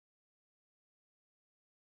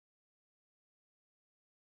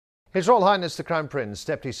His Royal Highness the Crown Prince,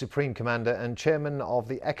 Deputy Supreme Commander and Chairman of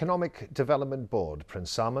the Economic Development Board,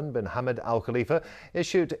 Prince Salman bin Hamad Al Khalifa,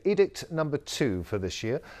 issued Edict No. 2 for this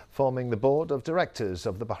year, forming the Board of Directors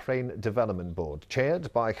of the Bahrain Development Board,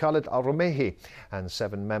 chaired by Khalid Al Rumehi, and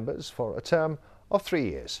 7 members for a term of 3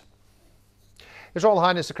 years. His Royal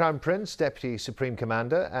Highness the Crown Prince, Deputy Supreme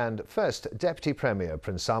Commander and First Deputy Premier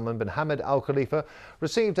Prince Salman bin Hamad Al Khalifa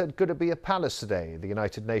received at Gudaibiya Palace today the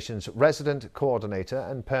United Nations Resident Coordinator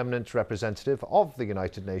and Permanent Representative of the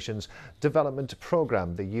United Nations Development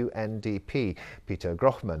Programme, the UNDP, Peter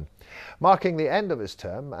Grochman, marking the end of his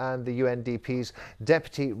term, and the UNDP's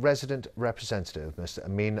Deputy Resident Representative, Mr.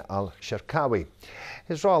 Amin Al-Sharkawi.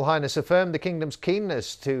 His Royal Highness affirmed the Kingdom's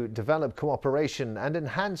keenness to develop cooperation and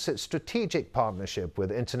enhance its strategic partnership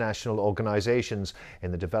with international organisations in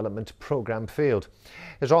the development programme field.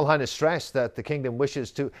 His Royal Highness stressed that the Kingdom wishes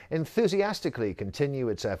to enthusiastically continue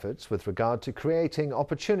its efforts with regard to creating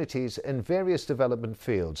opportunities in various development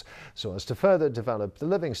fields so as to further develop the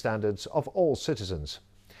living standards of all citizens.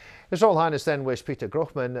 His Royal Highness then wished Peter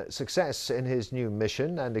Grochman success in his new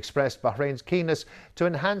mission and expressed Bahrain's keenness to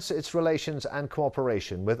enhance its relations and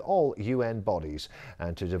cooperation with all UN bodies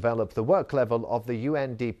and to develop the work level of the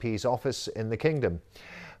UNDP's office in the Kingdom.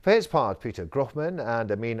 For his part, Peter Grochman and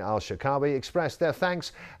Amin Al-Sharkawi expressed their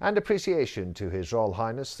thanks and appreciation to His Royal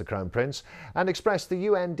Highness the Crown Prince and expressed the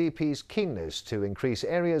UNDP's keenness to increase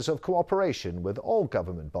areas of cooperation with all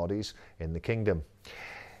government bodies in the Kingdom.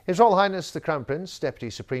 His Royal Highness the Crown Prince, Deputy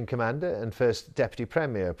Supreme Commander and First Deputy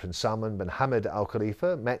Premier Prince Salman bin Hamad Al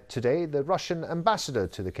Khalifa met today the Russian Ambassador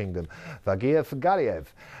to the Kingdom, Vagir Gariev,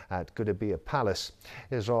 at Gudaibiya Palace.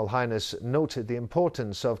 His Royal Highness noted the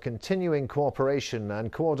importance of continuing cooperation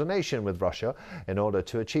and coordination with Russia in order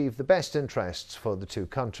to achieve the best interests for the two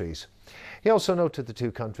countries. He also noted the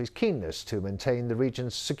two countries' keenness to maintain the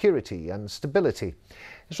region's security and stability.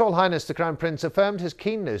 His Royal Highness the Crown Prince affirmed his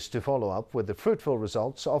keenness to follow up with the fruitful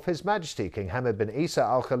results of His Majesty King Hamad bin Isa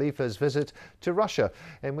Al Khalifa's visit to Russia,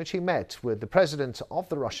 in which he met with the President of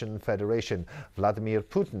the Russian Federation, Vladimir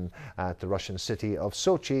Putin, at the Russian city of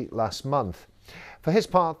Sochi last month. For his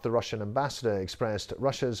part, the Russian ambassador expressed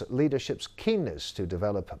Russia's leadership's keenness to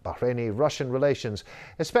develop Bahraini-Russian relations,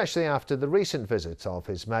 especially after the recent visit of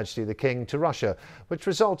His Majesty the King to Russia, which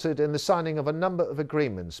resulted in the signing of a number of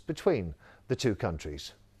agreements between the two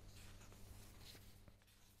countries.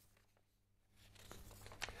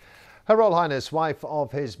 Her Royal Highness, wife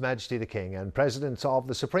of His Majesty the King and President of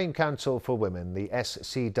the Supreme Council for Women, the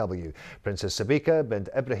SCW, Princess Sabika bint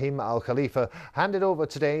Ibrahim Al Khalifa, handed over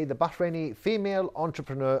today the Bahraini Female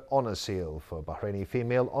Entrepreneur Honour Seal for Bahraini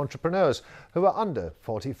female entrepreneurs who are under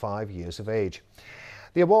 45 years of age.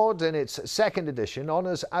 The award, in its second edition,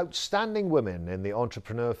 honours outstanding women in the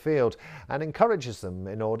entrepreneur field and encourages them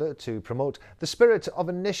in order to promote the spirit of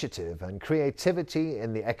initiative and creativity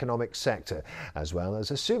in the economic sector, as well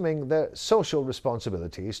as assuming their social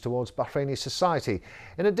responsibilities towards Bahraini society,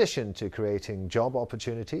 in addition to creating job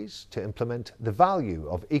opportunities to implement the value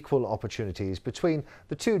of equal opportunities between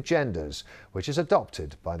the two genders, which is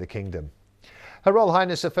adopted by the Kingdom. Her Royal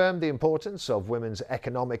Highness affirmed the importance of women's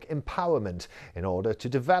economic empowerment in order to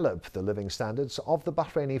develop the living standards of the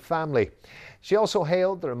Bahraini family. She also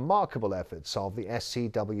hailed the remarkable efforts of the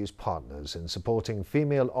SCW's partners in supporting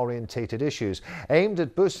female-orientated issues aimed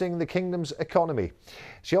at boosting the Kingdom's economy.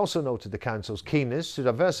 She also noted the Council's keenness to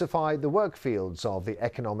diversify the work fields of the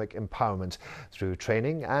economic empowerment through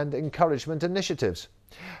training and encouragement initiatives.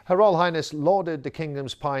 Her Royal Highness lauded the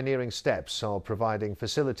Kingdom's pioneering steps of providing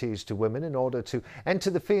facilities to women in order to enter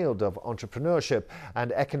the field of entrepreneurship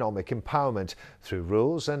and economic empowerment through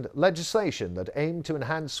rules and legislation that aim to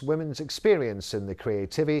enhance women's experience in the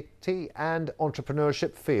creativity and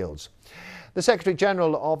entrepreneurship fields. The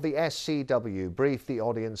Secretary-General of the SCW briefed the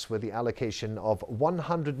audience with the allocation of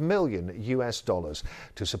 $100 million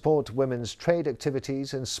to support women's trade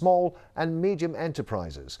activities in small and medium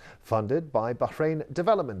enterprises, funded by Bahrain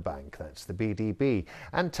Development Bank, that's the BDB,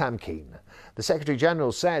 and Tamkeen. The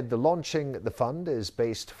Secretary-General said the launching the fund is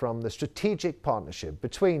based from the strategic partnership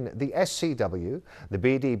between the SCW, the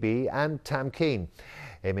BDB and Tamkeen,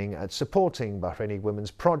 aiming at supporting Bahraini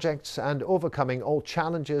women's projects and overcoming all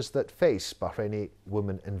challenges that face Bahraini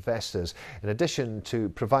women investors, in addition to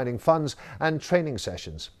providing funds and training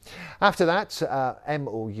sessions. After that,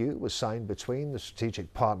 MOU was signed between the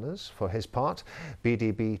strategic partners. For his part,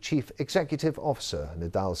 BDB Chief Executive Officer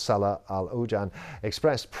Nidal Salah Al Ojan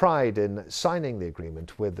expressed pride in signing the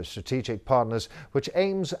agreement with the strategic partners, which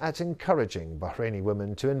aims at encouraging Bahraini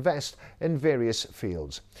women to invest in various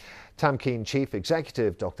fields. Tamkeen Chief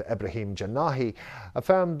Executive Dr. Ibrahim Jannahi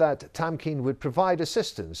affirmed that Tamkeen would provide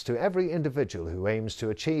assistance to every individual who aims to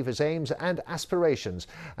achieve his aims and aspirations,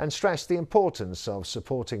 and stressed the importance of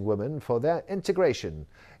supporting women for their integration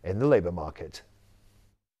in the labour market.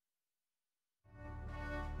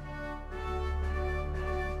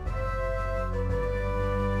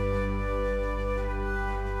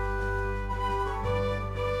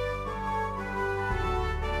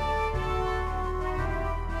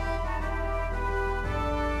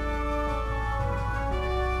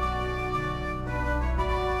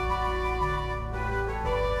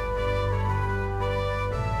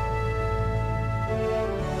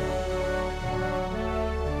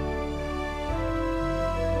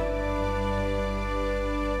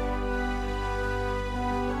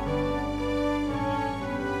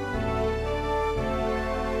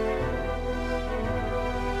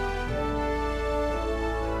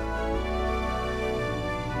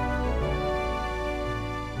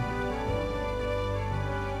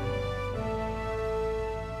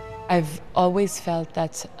 I've always felt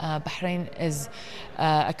that Bahrain is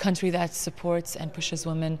a country that supports and pushes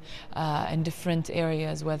women in different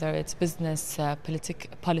areas, whether it's business,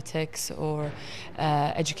 politics, or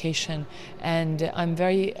education. And I'm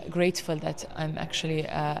very grateful that I'm actually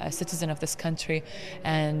a citizen of this country,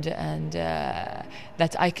 and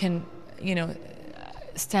that I can,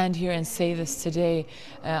 stand here and say this today.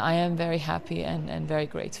 I am very happy and very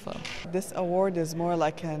grateful. This award is more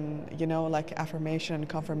like like affirmation,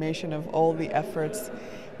 confirmation of all the efforts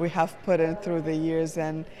we have put in through the years,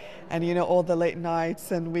 and all the late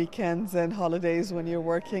nights and weekends and holidays when you're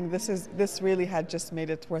working. This really had just made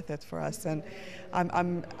it worth it for us, and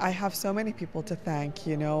I have so many people to thank.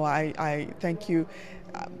 I thank you.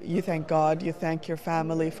 You thank God. You thank your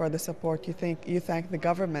family for the support. You thank the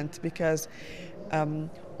government, because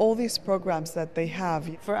all these programs that they have.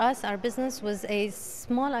 For us, our business was a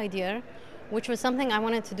small idea, which was something I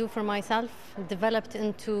wanted to do for myself, developed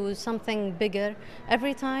into something bigger.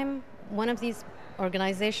 Every time one of these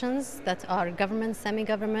organizations that are government,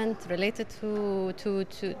 semi-government, related to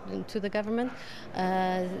the government,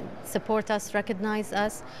 support us, recognize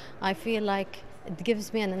us, I feel like it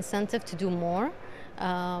gives me an incentive to do more.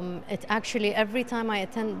 It actually, every time I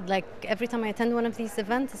attend one of these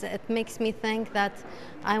events, it makes me think that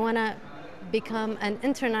I want to become an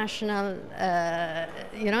international,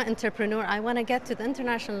 entrepreneur. I want to get to the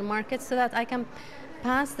international market so that I can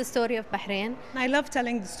pass the story of Bahrain. I love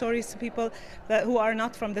telling the stories to people who are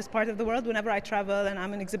not from this part of the world. Whenever I travel and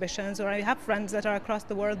I'm in exhibitions, or I have friends that are across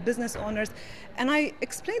the world, business owners, and I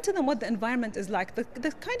explain to them what the environment is like,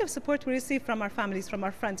 the kind of support we receive from our families, from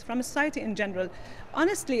our friends, from society in general.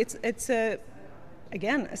 Honestly, it's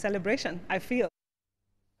again, a celebration, I feel.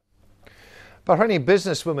 Bahraini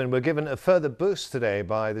businesswomen were given a further boost today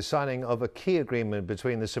by the signing of a key agreement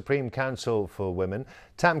between the Supreme Council for Women,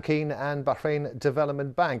 Tamkeen and Bahrain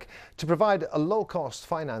Development Bank to provide a low-cost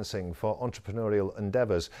financing for entrepreneurial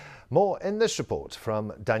endeavours. More in this report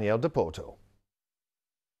from Danielle De Porto.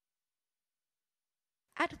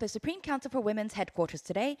 At the Supreme Council for Women's headquarters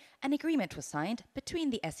today, an agreement was signed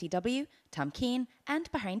between the SCW, Tamkeen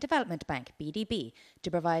and Bahrain Development Bank, BDB,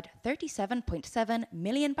 to provide 37.7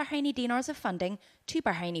 million Bahraini dinars of funding to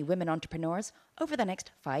Bahraini women entrepreneurs over the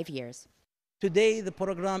next 5 years. Today, the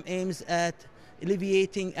program aims at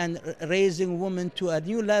alleviating and raising women to a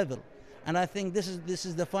new level. And I think this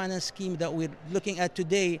is the finance scheme that we're looking at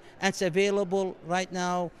today, and it's available right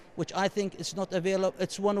now, which I think is not available.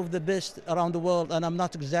 It's one of the best around the world, and I'm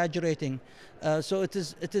not exaggerating. So it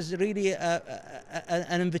is really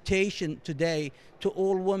an invitation today to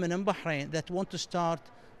all women in Bahrain that want to start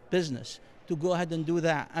business to go ahead and do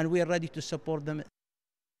that, and we are ready to support them.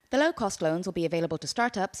 The low-cost loans will be available to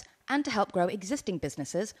startups and to help grow existing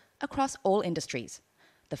businesses across all industries.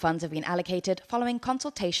 The funds have been allocated following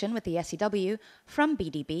consultation with the SCW from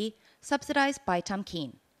BDB, subsidised by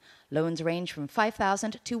Tamkeen. Loans range from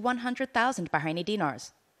 5,000 to 100,000 Bahraini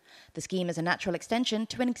dinars. The scheme is a natural extension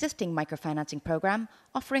to an existing microfinancing programme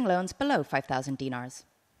offering loans below 5,000 dinars.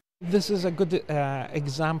 This is a good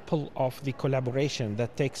example of the collaboration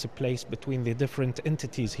that takes place between the different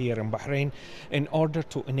entities here in Bahrain in order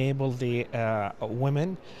to enable the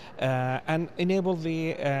women and enable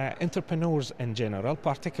the entrepreneurs in general,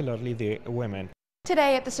 particularly the women.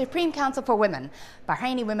 Today at the Supreme Council for Women,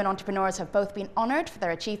 Bahraini women entrepreneurs have both been honoured for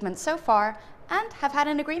their achievements so far and have had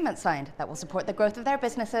an agreement signed that will support the growth of their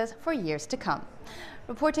businesses for years to come.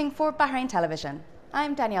 Reporting for Bahrain Television,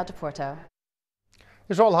 I'm Danielle De Porto.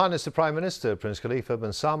 His Royal Highness the Prime Minister, Prince Khalifa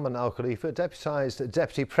bin Salman Al Khalifa, deputised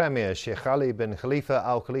Deputy Premier Sheikh Ali bin Khalifa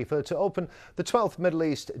Al Khalifa to open the 12th Middle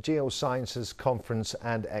East Geosciences Conference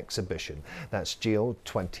and Exhibition. That's GEO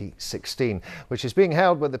 2016, which is being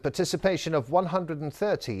held with the participation of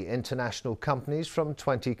 130 international companies from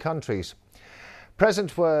 20 countries.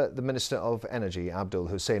 Present were the Minister of Energy, Abdul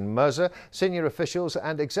Hussein Mirza, senior officials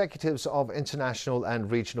and executives of international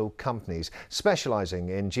and regional companies specialising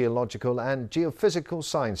in geological and geophysical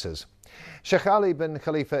sciences. Sheikh Ali bin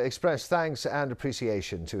Khalifa expressed thanks and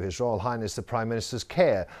appreciation to His Royal Highness the Prime Minister's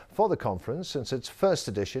care for the conference since its first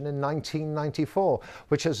edition in 1994,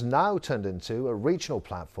 which has now turned into a regional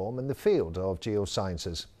platform in the field of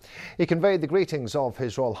geosciences. He conveyed the greetings of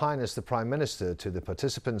His Royal Highness the Prime Minister to the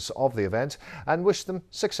participants of the event and wished them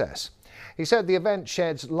success. He said the event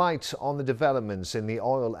sheds light on the developments in the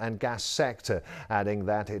oil and gas sector, adding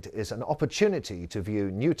that it is an opportunity to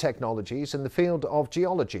view new technologies in the field of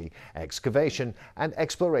geology, excavation and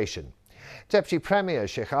exploration. Deputy Premier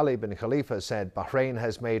Sheikh Ali bin Khalifa said Bahrain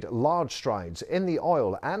has made large strides in the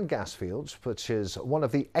oil and gas fields, which is one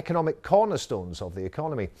of the economic cornerstones of the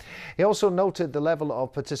economy. He also noted the level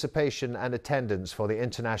of participation and attendance for the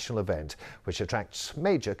international event, which attracts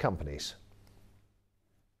major companies.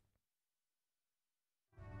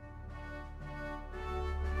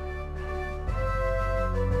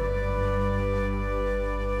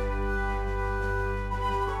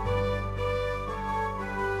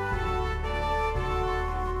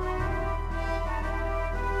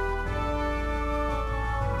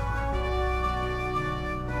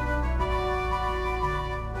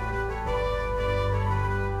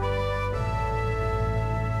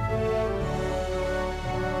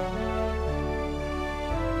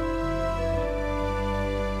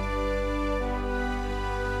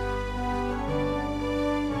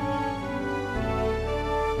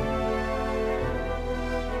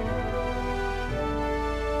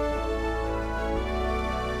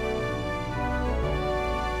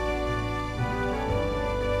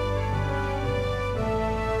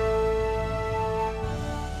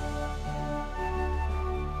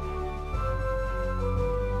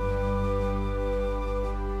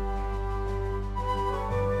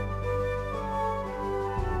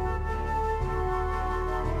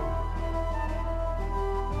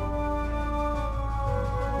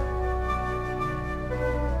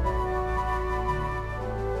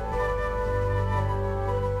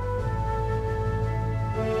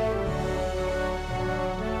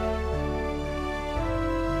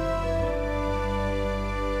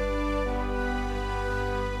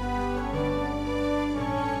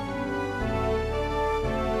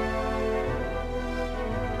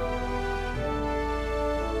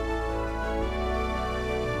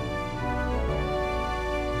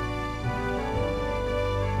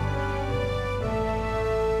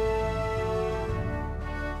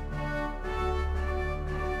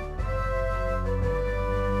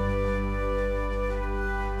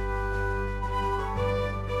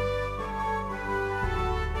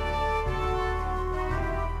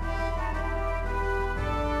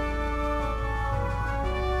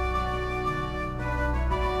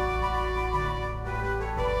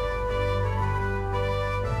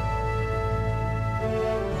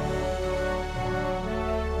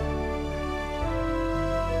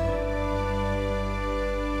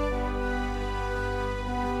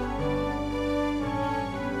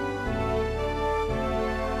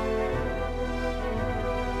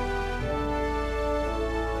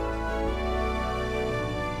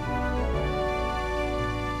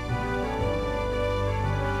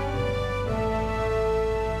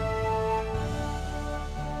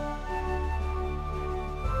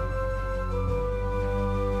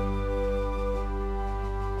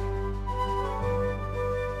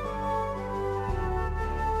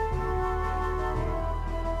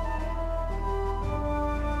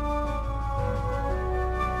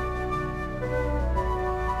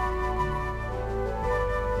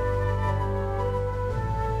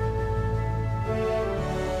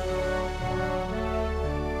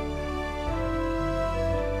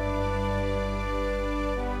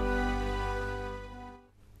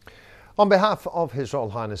 On behalf of His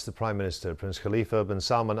Royal Highness the Prime Minister, Prince Khalifa bin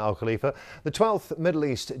Salman Al Khalifa, the 12th Middle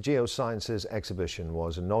East Geosciences Exhibition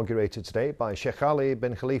was inaugurated today by Sheikh Ali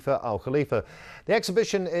bin Khalifa Al Khalifa. The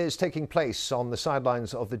exhibition is taking place on the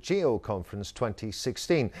sidelines of the Geo Conference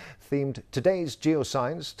 2016, themed Today's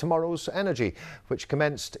Geoscience, Tomorrow's Energy, which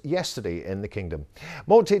commenced yesterday in the Kingdom.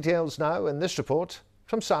 More details now in this report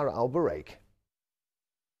from Sarah Al-Buraik.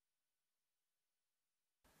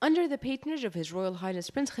 Under the patronage of His Royal Highness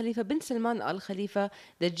Prince Khalifa bin Salman Al Khalifa,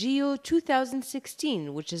 the GEO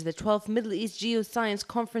 2016, which is the 12th Middle East Geoscience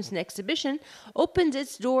Conference and Exhibition, opened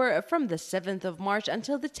its door from the 7th of March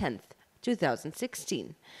until the 10th,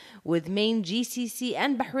 2016, with main GCC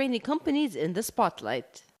and Bahraini companies in the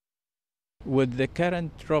spotlight. With the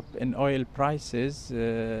current drop in oil prices,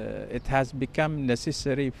 it has become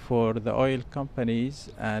necessary for the oil companies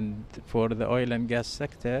and for the oil and gas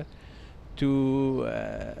sector to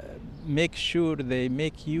make sure they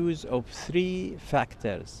make use of three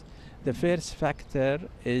factors. The first factor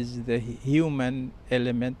is the human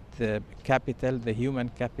element, the capital, the human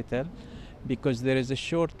capital, because there is a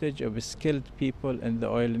shortage of skilled people in the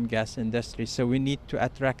oil and gas industry. So we need to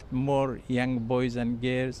attract more young boys and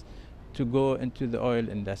girls to go into the oil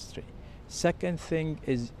industry. Second thing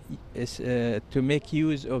is to make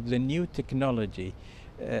use of the new technology.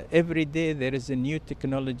 Every day there is a new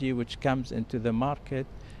technology which comes into the market,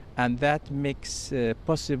 and that makes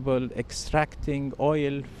possible extracting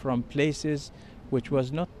oil from places which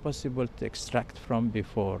was not possible to extract from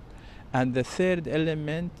before. And the third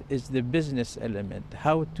element is the business element,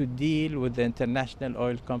 how to deal with the international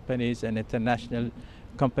oil companies and international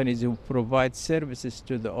companies who provide services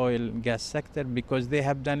to the oil and gas sector, because they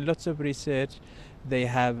have done lots of research, they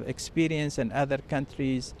have experience in other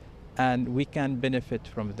countries, and we can benefit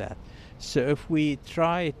from that. So if we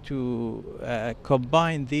try to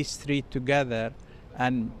combine these three together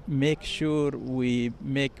and make sure we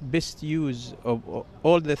make best use of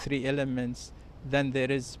all the three elements, then there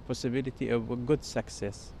is possibility of a good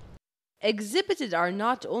success. Exhibited are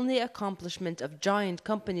not only accomplishment of giant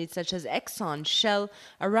companies such as Exxon, Shell,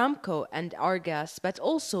 Aramco, and Argas, but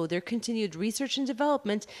also their continued research and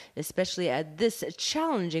development, especially at this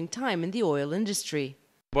challenging time in the oil industry.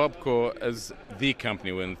 Babco is the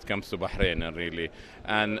company when it comes to Bahrain, really,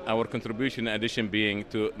 and our contribution, in addition being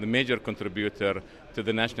to the major contributor to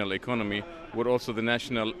the national economy, we're also the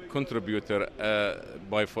national contributor,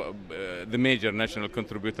 the major national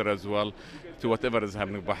contributor as well to whatever is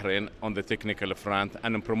happening in Bahrain on the technical front,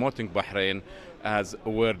 and in promoting Bahrain as a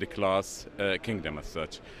world-class kingdom as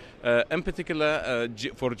such. In particular,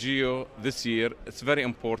 for GEO this year, it's very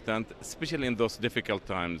important, especially in those difficult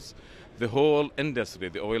times. The whole industry,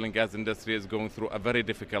 the oil and gas industry, is going through a very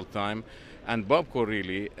difficult time, and Babco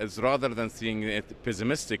really is, rather than seeing it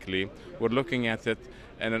pessimistically, we're looking at it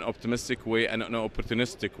in an optimistic way and an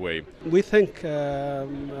opportunistic way. We think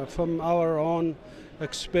from our own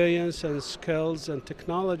experience and skills and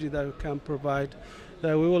technology that we can provide,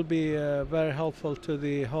 that we will be very helpful to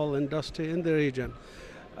the whole industry in the region.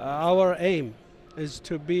 Our aim is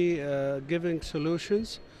to be giving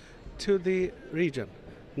solutions to the region,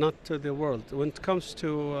 not to the world. When it comes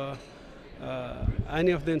to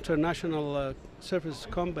any of the international service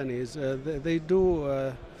companies, they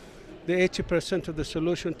do the 80% of the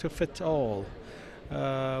solution to fit all.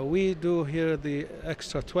 We do here the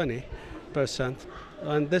extra 20%,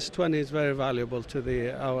 and this 20 is very valuable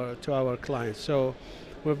to our clients. So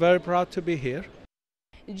we're very proud to be here.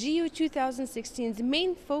 GEO 2016's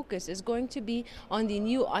main focus is going to be on the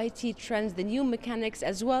new IT trends, the new mechanics,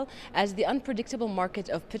 as well as the unpredictable market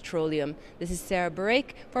of petroleum. This is Sarah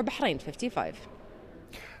Barek for Bahrain 55.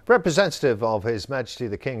 Representative of His Majesty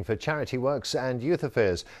the King for Charity Works and Youth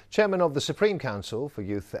Affairs, Chairman of the Supreme Council for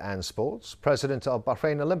Youth and Sports, President of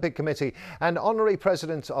Bahrain Olympic Committee and Honorary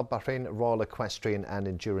President of Bahrain Royal Equestrian and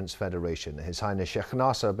Endurance Federation, His Highness Sheikh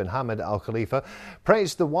Nasser bin Hamad Al Khalifa,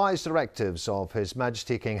 praised the wise directives of His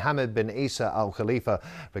Majesty King Hamad bin Isa Al Khalifa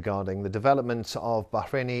regarding the development of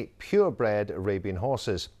Bahraini purebred Arabian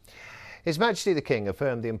horses. His Majesty the King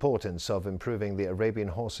affirmed the importance of improving the Arabian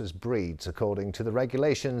horses' breeds according to the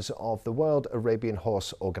regulations of the World Arabian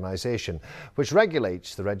Horse Organization, which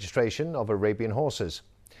regulates the registration of Arabian horses.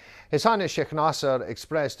 His Highness Sheikh Nasser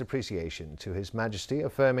expressed appreciation to His Majesty,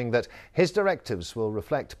 affirming that his directives will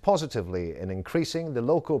reflect positively in increasing the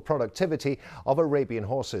local productivity of Arabian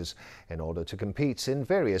horses in order to compete in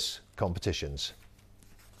various competitions.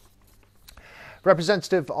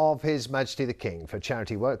 Representative of His Majesty the King for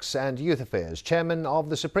Charity Works and Youth Affairs, Chairman of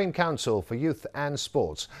the Supreme Council for Youth and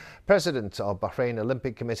Sports, President of Bahrain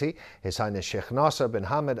Olympic Committee, His Highness Sheikh Nasser bin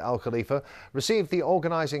Hamad Al Khalifa, received the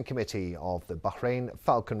organising committee of the Bahrain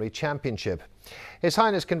Falconry Championship. His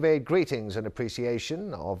Highness conveyed greetings and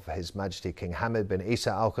appreciation of His Majesty King Hamad bin Isa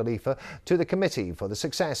Al Khalifa to the committee for the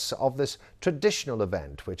success of this traditional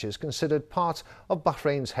event, which is considered part of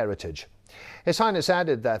Bahrain's heritage. His Highness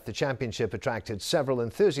added that the championship attracted several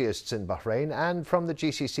enthusiasts in Bahrain and from the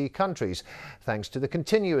GCC countries, thanks to the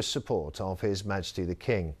continuous support of His Majesty the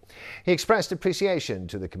King. He expressed appreciation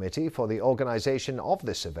to the committee for the organisation of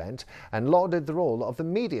this event and lauded the role of the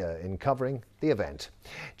media in covering the event.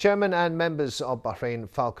 Chairman and members of Bahrain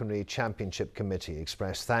Falconry Championship Committee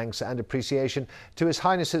expressed thanks and appreciation to His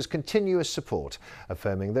Highness's continuous support,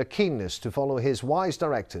 affirming their keenness to follow his wise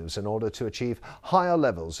directives in order to achieve higher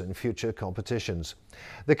levels in future competitions.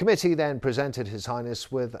 The committee then presented His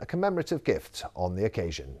Highness with a commemorative gift on the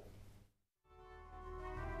occasion.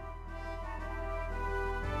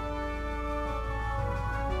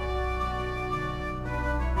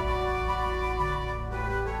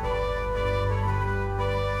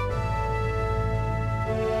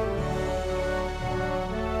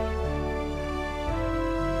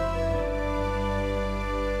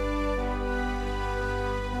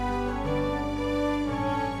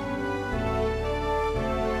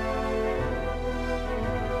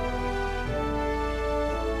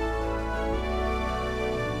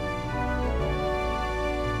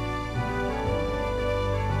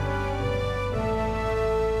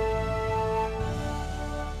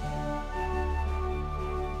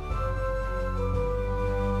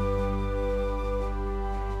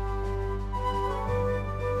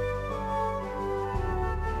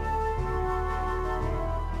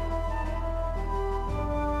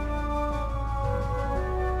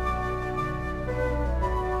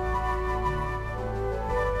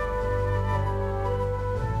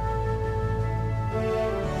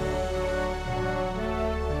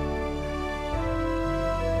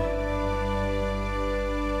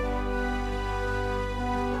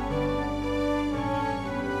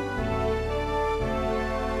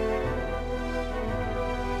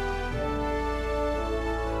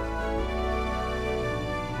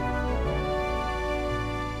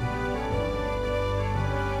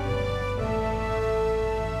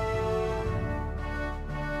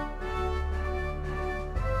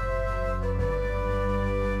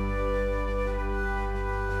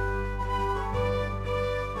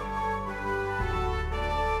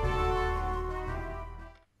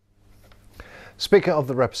 Speaker of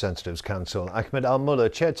the Representatives Council, Ahmed Al-Mullah,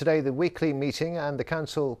 chaired today the weekly meeting, and the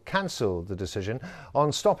Council cancelled the decision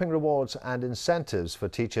on stopping rewards and incentives for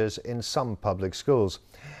teachers in some public schools.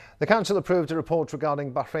 The Council approved a report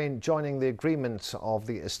regarding Bahrain joining the agreement of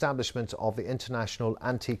the establishment of the International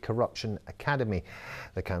Anti-Corruption Academy.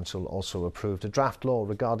 The Council also approved a draft law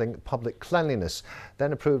regarding public cleanliness,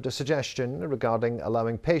 then approved a suggestion regarding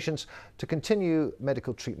allowing patients to continue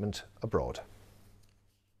medical treatment abroad.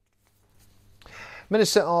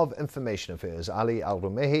 Minister of Information Affairs Ali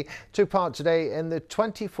Al-Rumehi took part today in the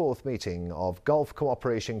 24th meeting of Gulf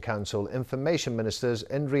Cooperation Council Information Ministers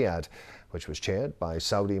in Riyadh, which was chaired by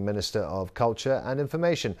Saudi Minister of Culture and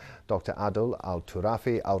Information, Dr. Adel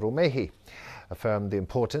Al-Turafi Al-Rumehi, affirmed the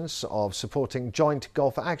importance of supporting joint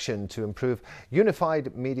Gulf action to improve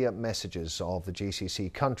unified media messages of the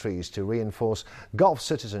GCC countries to reinforce Gulf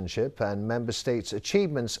citizenship and member states'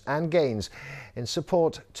 achievements and gains in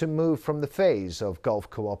support to move from the phase of Gulf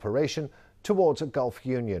cooperation towards a Gulf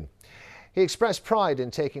Union. He expressed pride in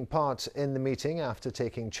taking part in the meeting after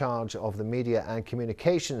taking charge of the media and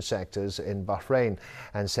communication sectors in Bahrain,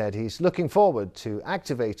 and said he's looking forward to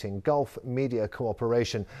activating Gulf media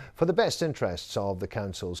cooperation for the best interests of the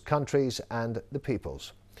Council's countries and the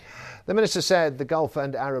peoples. The Minister said the Gulf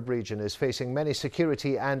and Arab region is facing many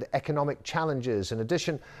security and economic challenges in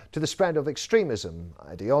addition to the spread of extremism,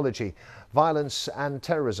 ideology, violence and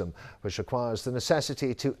terrorism, which requires the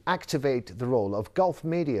necessity to activate the role of Gulf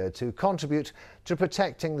media to contribute to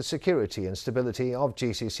protecting the security and stability of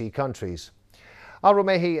GCC countries.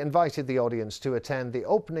 Al-Rumehi invited the audience to attend the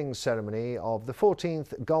opening ceremony of the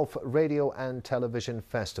 14th Gulf Radio and Television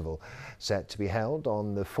Festival, set to be held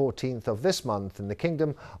on the 14th of this month in the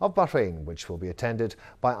Kingdom of Bahrain, which will be attended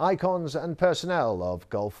by icons and personnel of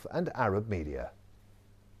Gulf and Arab media.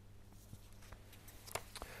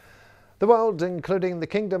 The world, including the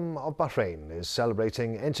Kingdom of Bahrain, is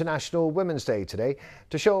celebrating International Women's Day today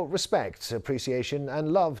to show respect, appreciation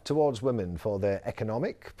and love towards women for their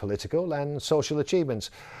economic, political and social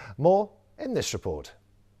achievements. More in this report.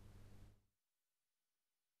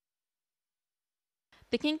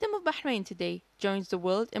 The Kingdom of Bahrain today joins the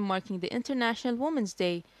world in marking the International Women's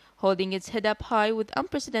Day, holding its head up high with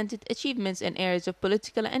unprecedented achievements in areas of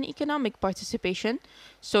political and economic participation,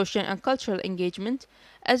 social and cultural engagement,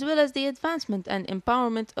 as well as the advancement and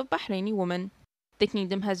empowerment of Bahraini women. The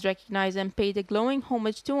Kingdom has recognized and paid a glowing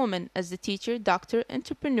homage to women as the teacher, doctor,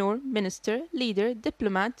 entrepreneur, minister, leader,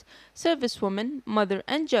 diplomat, servicewoman, mother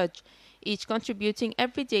and judge, each contributing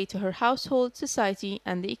every day to her household, society,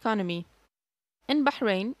 and the economy. In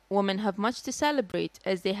Bahrain, women have much to celebrate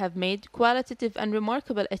as they have made qualitative and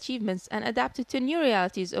remarkable achievements and adapted to new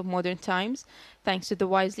realities of modern times, thanks to the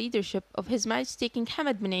wise leadership of His Majesty King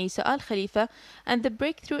Hamad bin Isa Al Khalifa and the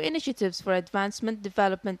breakthrough initiatives for advancement,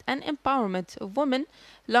 development, and empowerment of women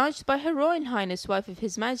launched by Her Royal Highness, wife of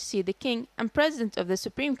His Majesty the King and President of the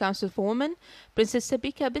Supreme Council for Women, Princess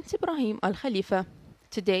Sabika bint Ibrahim Al Khalifa.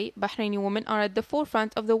 Today, Bahraini women are at the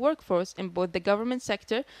forefront of the workforce in both the government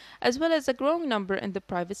sector as well as a growing number in the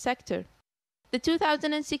private sector. The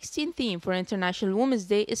 2016 theme for International Women's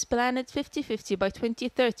Day is Planet 50-50 by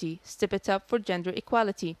 2030, Step It Up for Gender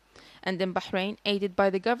Equality. And in Bahrain, aided by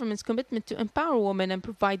the government's commitment to empower women and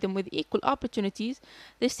provide them with equal opportunities,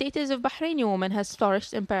 the status of Bahraini women has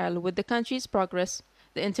flourished in parallel with the country's progress.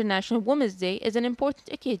 The International Women's Day is an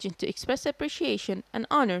important occasion to express appreciation and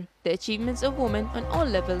honor the achievements of women on all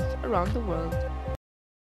levels around the world.